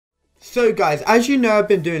So guys, as you know, I've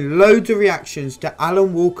been doing loads of reactions to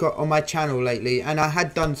Alan Walker on my channel lately, and I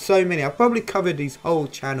had done so many. I've probably covered his whole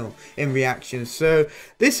channel in reactions, so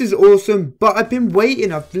this is awesome. But I've been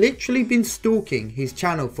waiting, I've literally been stalking his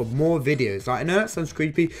channel for more videos. Like, I know that sounds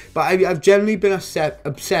creepy, but I've generally been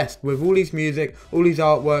obsessed with all his music, all his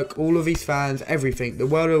artwork, all of his fans, everything, the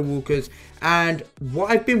world of Walkers. And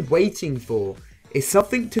what I've been waiting for is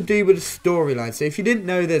something to do with a storyline. So if you didn't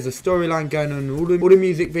know, there's a storyline going on in all the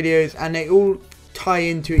music videos, and they all tie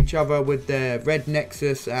into each other with the Red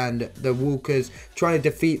Nexus and the Walkers, trying to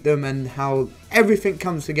defeat them, and how everything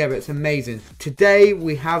comes together. It's amazing. Today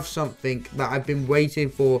we have something that I've been waiting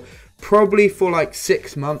for probably for like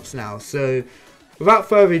 6 months now. So without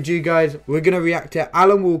further ado guys, we're going to react to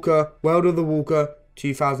Alan Walker, World of the Walker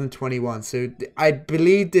 2021. So I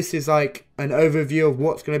believe this is like an overview of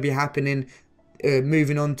what's going to be happening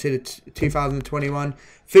moving on to 2021.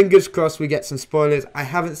 Fingers crossed we get some spoilers. I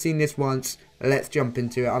haven't seen this once. Let's jump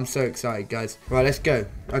into it. I'm so excited guys. Right, let's go.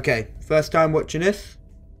 Okay, first time watching this.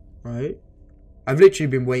 Right, I've literally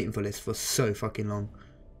been waiting for this for so fucking long.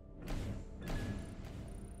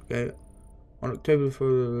 Okay, on October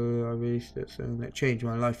 4th I released it, so that changed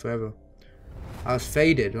my life forever. I was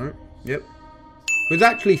Faded, right? Yep, it was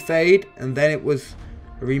actually Fade, and then it was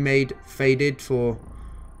remade Faded for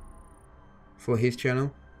his channel.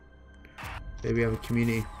 There we have a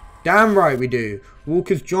community. Damn right we do.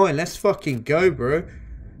 Walkers join. Let's fucking go, bro.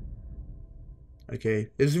 Okay,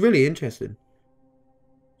 this is really interesting.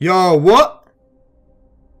 Yo, what?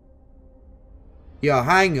 Yo,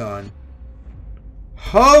 hang on.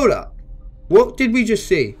 Hold up. What did we just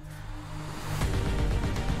see?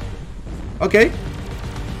 Okay.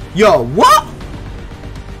 Yo, what?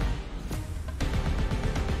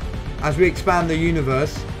 As we expand the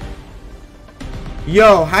universe.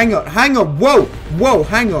 Yo, hang on, whoa,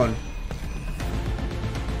 hang on.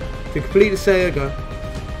 To complete the saga.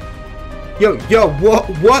 Yo,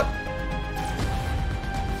 what?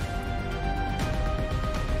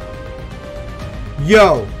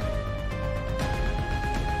 Yo.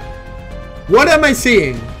 What am I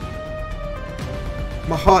seeing?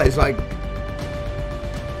 My heart is like...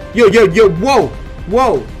 Yo,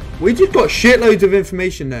 whoa. We just got shitloads of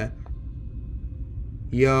information there.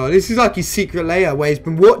 Yo, this is like his secret layer where he's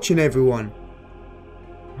been watching everyone.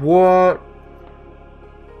 What?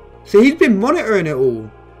 So he's been monitoring it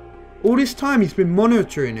all. All this time he's been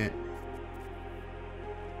monitoring it.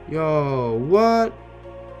 Yo, what?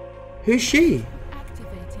 Who's she?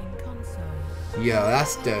 Activating console. Yo,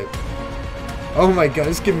 that's dope. Oh my god,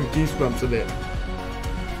 let's give him goosebumps a bit.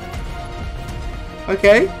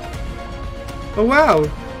 Okay. Oh wow.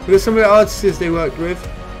 Look at some of the artists they worked with.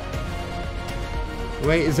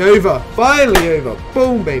 Wait, it's over. Finally over.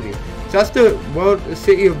 Boom, baby. So that's the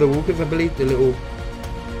city of the Walkers, I believe. The little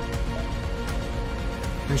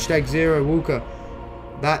 #0 Walker.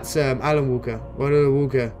 That's Alan Walker. World of the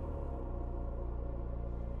Walker.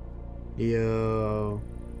 Yo.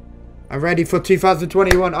 I'm ready for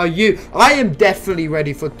 2021. Are you? I am definitely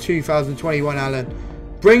ready for 2021, Alan.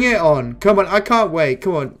 Bring it on. Come on. I can't wait.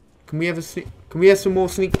 Come on. Can we have some more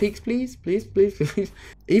sneak peeks, please? Please.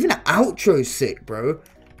 Even the outro's sick, bro.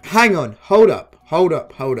 Hang on. Hold up.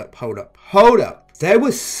 There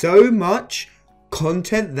was so much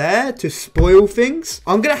content there to spoil things.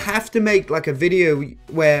 I'm going to have to make like a video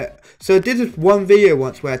where... So I did this one video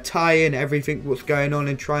once where I tie in everything what's going on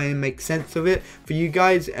and try and make sense of it for you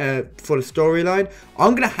guys for the storyline.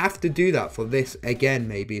 I'm going to have to do that for this again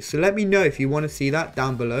maybe. So let me know if you want to see that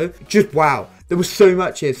down below. Just wow. There was so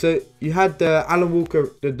much here. So you had the Alan Walker,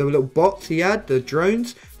 the little bots he had, the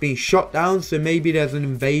drones being shot down. So maybe there's an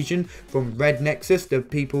invasion from Red Nexus, the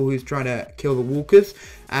people who's trying to kill the Walkers.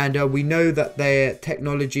 And we know that their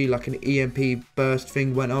technology, like an EMP burst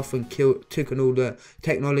thing, went off and took all the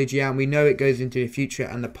technology out. And we know it goes into the future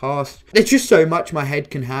and the past. There's just so much my head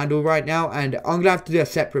can handle right now. And I'm going to have to do a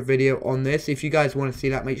separate video on this. If you guys want to see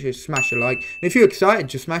that, make sure you smash a like. And if you're excited,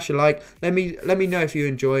 just smash a like. Let me know if you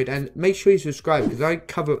enjoyed. And make sure you subscribe, because I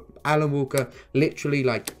cover Alan Walker literally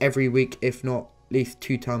like every week, if not at least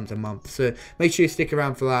 2 times a month. So make sure you stick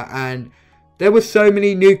around for that. And there were so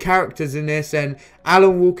many new characters in this, and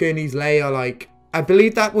Alan Walker in his lair, like, I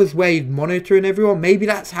believe that was where he's monitoring everyone. Maybe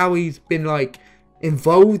that's how he's been, like,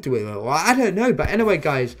 involved with it. Well, I don't know. But anyway,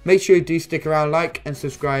 guys, make sure you do stick around, like, and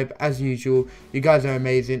subscribe as usual. You guys are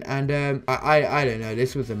amazing. And I don't know.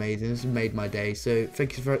 This was amazing. This made my day. So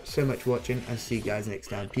thank you so much for watching. I'll see you guys next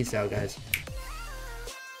time. Peace out, guys.